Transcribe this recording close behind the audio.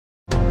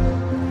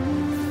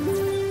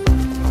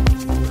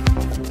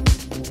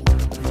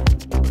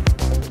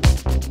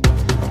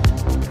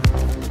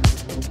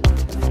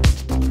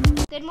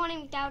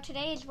morning, McDowell.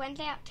 Today is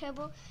Wednesday,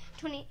 October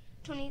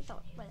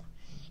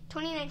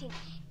 2019.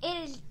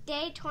 It is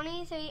day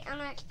 23 on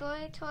our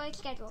exploratory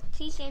schedule.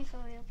 Please stand for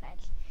real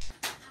pledge.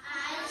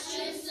 I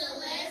choose to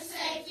live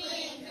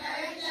safely,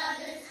 encourage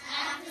others,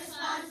 act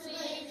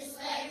responsibly, and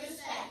display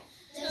respect.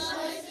 The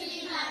choice to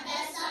be my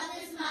best self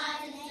is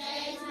mine, and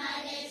today is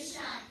my day to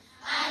shine.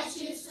 I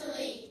choose to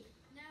lead.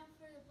 Now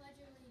for the Pledge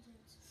of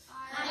Allegiance. I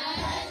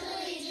pledge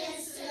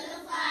allegiance to the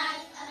flag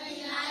of the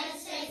United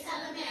States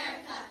of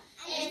America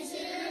and to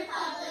the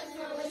republic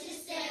for which it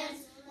stands,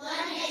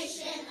 one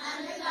nation,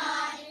 under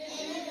God,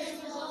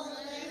 indivisible,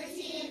 with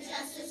liberty and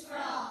justice for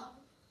all.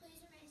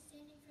 Please remain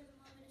standing for the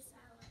moment of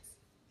silence.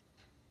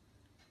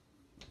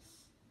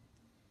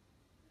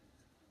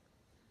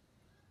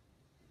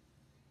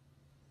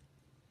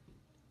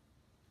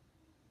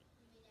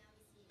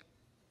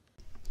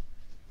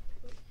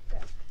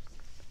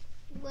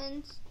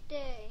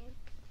 Wednesday.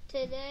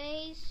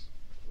 Today's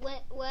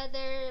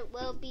weather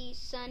will be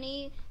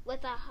sunny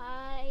with a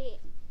high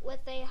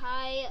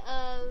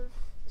of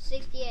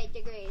 68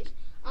 degrees.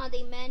 On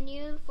the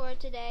menu for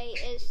today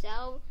is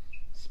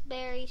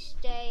Salisbury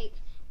steak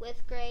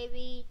with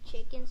gravy,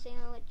 chicken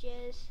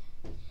sandwiches,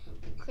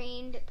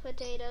 creamed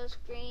potatoes,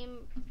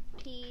 green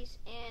peas,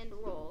 and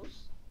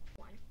rolls.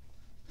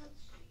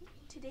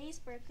 Today's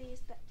birthday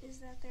is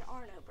that there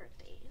are no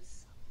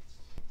birthdays.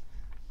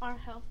 Our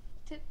health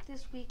tip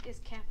this week is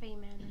cafe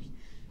manners.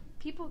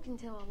 People can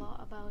tell a lot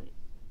about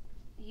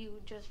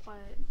you just by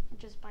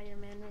your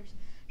manners.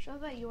 Show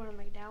that you are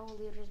McDowell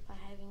leaders by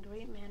having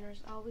great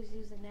manners. Always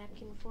use a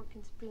napkin, fork,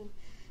 and spoon.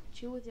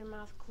 Chew with your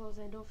mouth closed,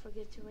 and don't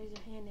forget to raise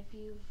your hand if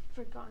you've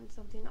forgotten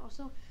something.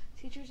 Also,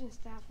 teachers and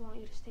staff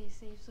want you to stay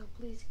safe, so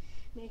please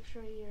make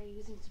sure you are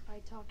using by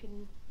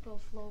talking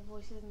both low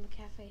voices in the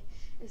cafe.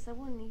 If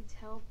someone needs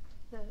help,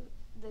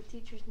 the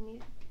teachers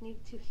need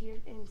to hear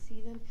and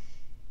see them.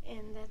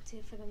 And that's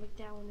it for the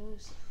McDowell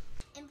News.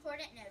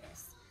 Important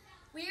notice.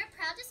 We are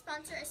proud to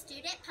sponsor a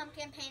student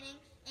pumpkin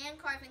painting and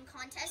carving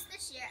contest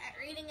this year at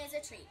Reading is a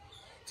Treat.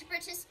 To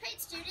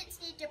participate, students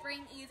need to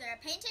bring either a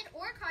painted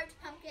or carved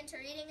pumpkin to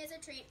Reading is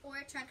a Treat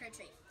or a trunk or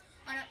treat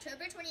on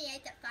October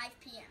 28th at 5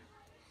 p.m.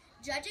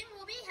 Judging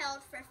will be held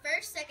for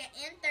first, second,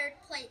 and third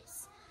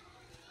place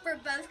for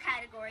both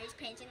categories,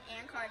 painting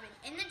and carving,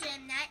 in the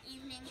gym that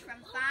evening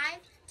from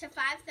 5 to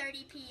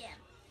 5:30 p.m.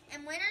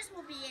 and winners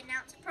will be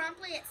announced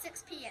promptly at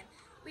 6 p.m.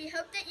 We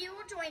hope that you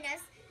will join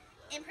us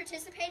in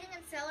participating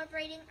and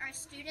celebrating our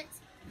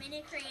students'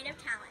 many creative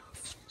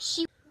talents.